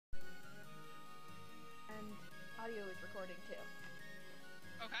audio is recording too.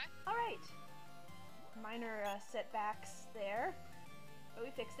 Okay. Alright. Minor setbacks there. But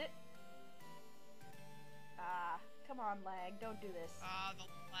we fixed it. Ah, come on, lag. Don't do this. Ah, the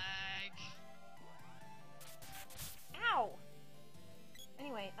lag. Ow!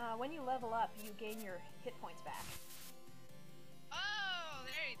 Anyway, when you level up, you gain your hit points back. Oh,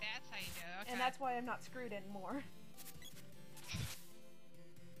 that's how you do it. Okay. And that's why I'm not screwed anymore.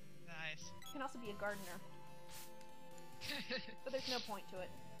 Nice. You can also be a gardener. But there's no point to it.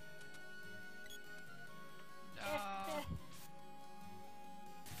 No.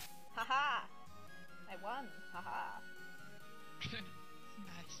 Haha! I won! Haha!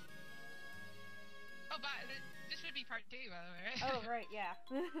 Nice. Oh, but this would be part 2, by the way, right? Oh, right, yeah.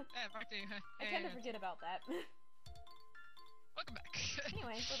 Yeah, part 2. Yeah, I tend to forget about that. Welcome back.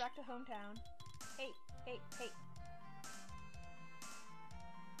 Anyway, we're back to hometown. Hey, hey, hey.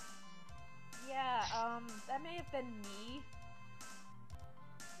 Yeah, that may have been me.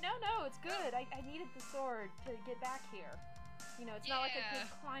 No, it's good. I needed the sword to get back here. You know, it's not like I could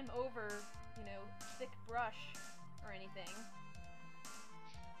climb over, you know, thick brush or anything.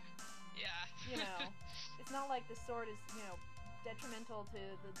 Yeah. You know, it's not like the sword is, you know, detrimental to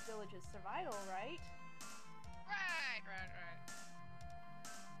the village's survival, right? Right.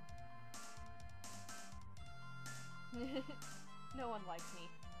 No one likes me.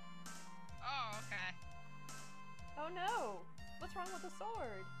 Oh, okay. Oh no! What's wrong with the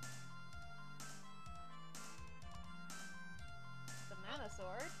sword? The mana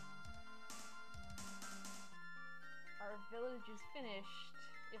sword? Our village is finished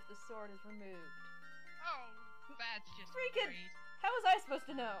if the sword is removed. Oh, that's just Freaking! great. How was I supposed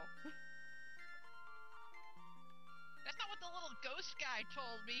to know? That's not what the little ghost guy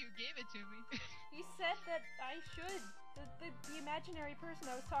told me who gave it to me. He said that I should. The imaginary person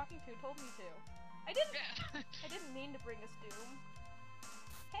I was talking to told me to. I didn't. Yeah. I didn't mean to bring us doom.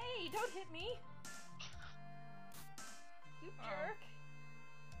 Hey, don't hit me! You jerk!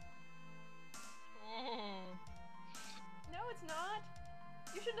 Oh. No, it's not.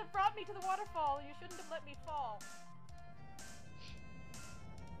 You shouldn't have brought me to the waterfall. You shouldn't have let me fall.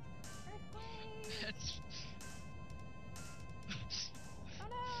 Earthquake! That's... Oh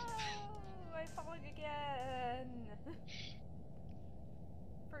no! I'm falling again!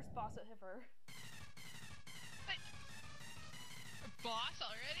 First boss ever. A boss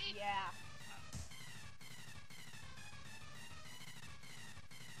already? Yeah.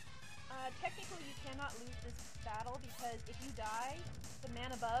 Technically you cannot lose this battle because if you die, the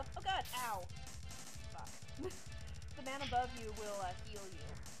man above— oh god, ow! Fuck. The man above you will heal you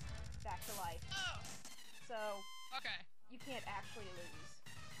back to life. Oh! So, Okay. you can't actually lose.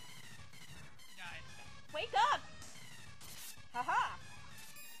 Nice. Wake up! Haha!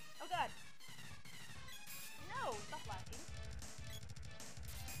 Oh god. No, stop laughing.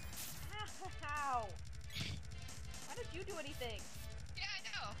 Ow! Why did you do anything? Yeah, I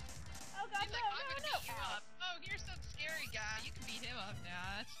know. Oh god, He's no, like, I'm gonna no, beat you Ow. up. Oh, here's some scary guy. You can beat him up now.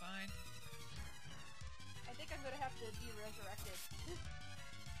 That's fine. I think I'm gonna have to be resurrected.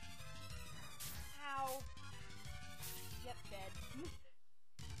 Ow. Yep, dead.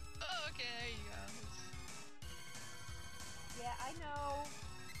 Oh, okay, there you go. Yeah, I know.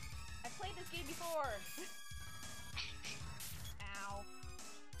 I've played this game before. Ow.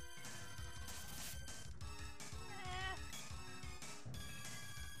 Ah.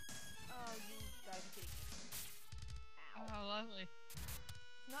 Oh, you gotta be kidding me. Ow. Oh, lovely.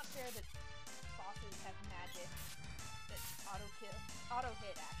 It's not fair that bosses have magic that auto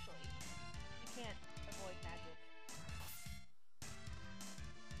hit actually. You can't avoid magic.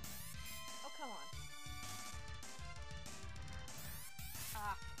 Oh, come on.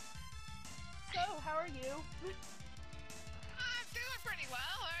 Ah. So, how are you? I'm doing pretty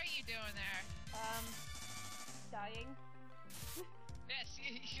well. How are you doing there? Dying. Yes,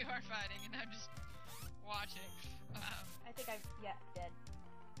 you are fighting, and I'm just watching. I think yeah, dead.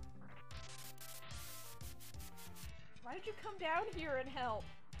 Why did you come down here and help?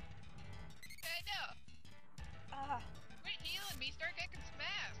 I know. Ah. Quit healing me. Start kicking some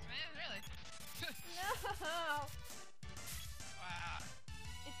ass, man. Really. No! Wow.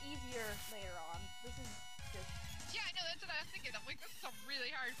 It's easier later on. This is just... Yeah, I know. That's what I was thinking. I'm like, this is a really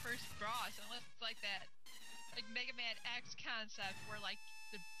hard first boss, unless it's like that, like Mega Man X concept, where like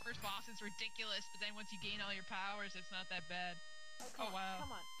the first boss is ridiculous, but then once you gain all your powers, it's not that bad. Oh, come on, wow.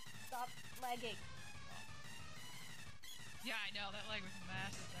 Come on. Stop lagging. Yeah, I know. That leg was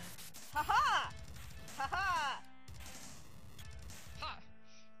massive there. Haha! Haha! Huh.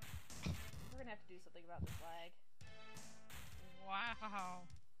 We're gonna have to do something about this lag. Wow.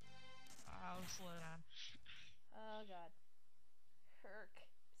 I'll slow down. Oh god. Herc.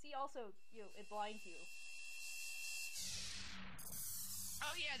 See, also, it blinds you.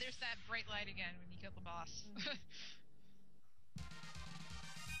 Oh yeah, there's that bright light again when you kill the boss. Mm-hmm.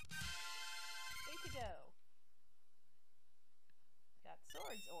 Way to go. Got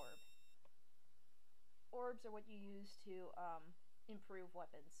swords orb. Orbs are what you use to, improve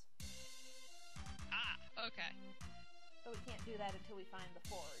weapons. Ah, okay. But we can't do that until we find the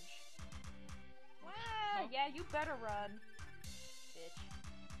forge. Wow, yeah, you better run, bitch.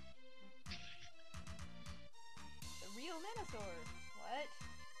 The real Minosaur. What?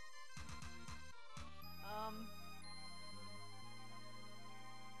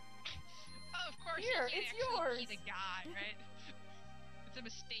 Oh, of course. Here, he can't it's actually yours. be the guy, right? It's a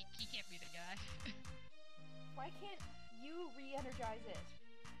mistake. He can't be the guy. Why can't you re-energize it?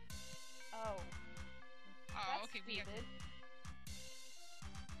 Oh. Oh, That's okay. stupid.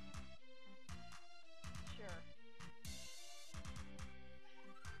 Sure.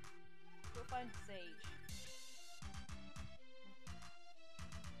 Go find Sage.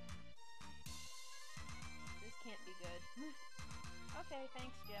 This can't be good. Okay,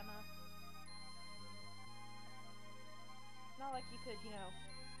 thanks, Gemma. Not like you could,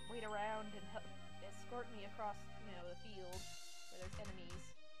 wait around and help escort me across, the field where there's enemies.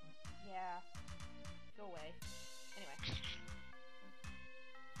 Yeah. Go away. Anyway.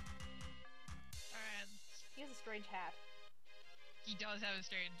 Alright. He has a strange hat. He does have a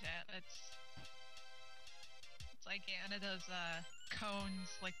strange hat. It's like one of those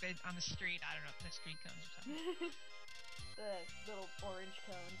cones like they on the street. I don't know, the street cones or something. The little orange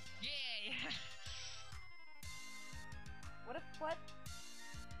cones. Yay! What?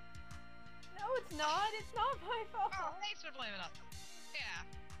 No, it's not. It's not my fault. Oh, thanks for blaming us. Yeah.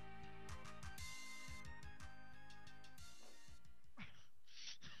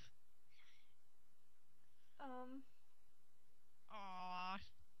 Aww.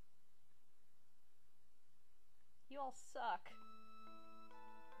 You all suck.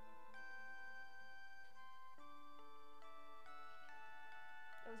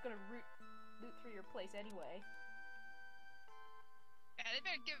 I was gonna loot through your place anyway. Yeah, they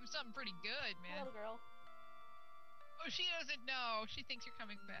better give him something pretty good, man. Little girl. Oh, she doesn't know. She thinks you're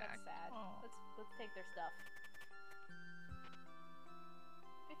coming back. That's sad. Aww. Let's take their stuff.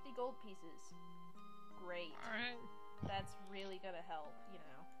 50 gold pieces. Great. Alright. That's really gonna help,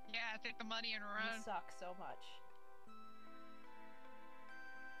 Yeah, take the money and run. You suck so much.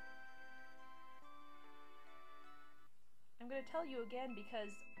 I'm gonna tell you again because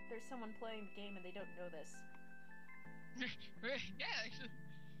there's someone playing the game and they don't know this. Yeah, actually.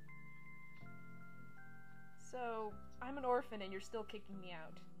 So, I'm an orphan and you're still kicking me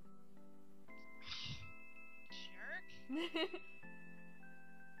out. Jerk.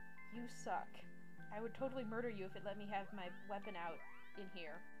 You suck. I would totally murder you if it let me have my weapon out in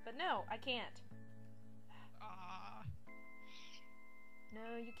here. But no, I can't.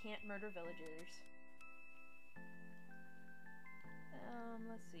 No, you can't murder villagers.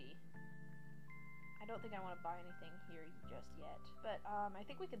 Let's see. I don't think I want to buy anything here just yet. But, I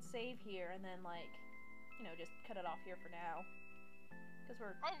think we can save here and then, just cut it off here for now. Because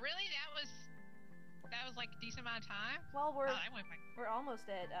we're... Oh, really? That was like a decent amount of time? Well, we're almost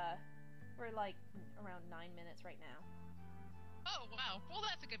at, we're like around 9 minutes right now. Oh, wow. Well,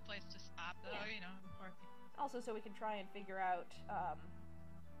 that's a good place to stop, though, Yeah. Also, so we can try and figure out,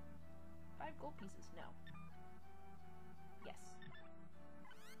 5 gold pieces. No. Yes.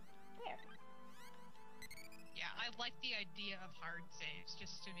 There. Yeah, I like the idea of hard saves,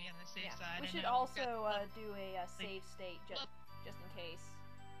 just to be on the safe side. We should also do a save state just in case.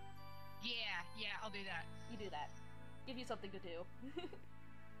 Yeah, I'll do that. You do that. Give you something to do.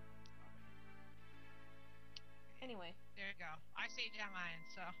 Anyway. There you go. I saved out mine,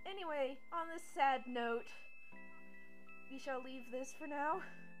 so. Anyway, on this sad note, we shall leave this for now.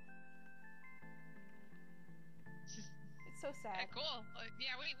 It's so sad. Yeah, cool.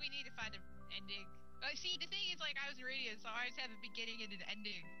 Yeah, we need to find an ending. See, the thing is, I was reading it, so I always have a beginning and an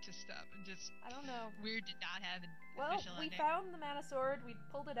ending to stuff, and just... I don't know. Weird to not have an official ending. Well, we ending. found the mana sword, we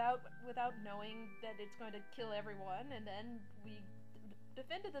pulled it out without knowing that it's going to kill everyone, and then we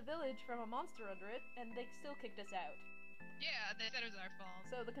defended the village from a monster under it, and they still kicked us out. Yeah, they said it was our fault.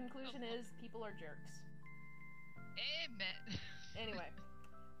 So the conclusion is, people are jerks. Amen. Anyway,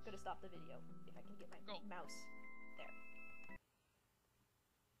 I'm gonna stop the video, if I can get my mouse there.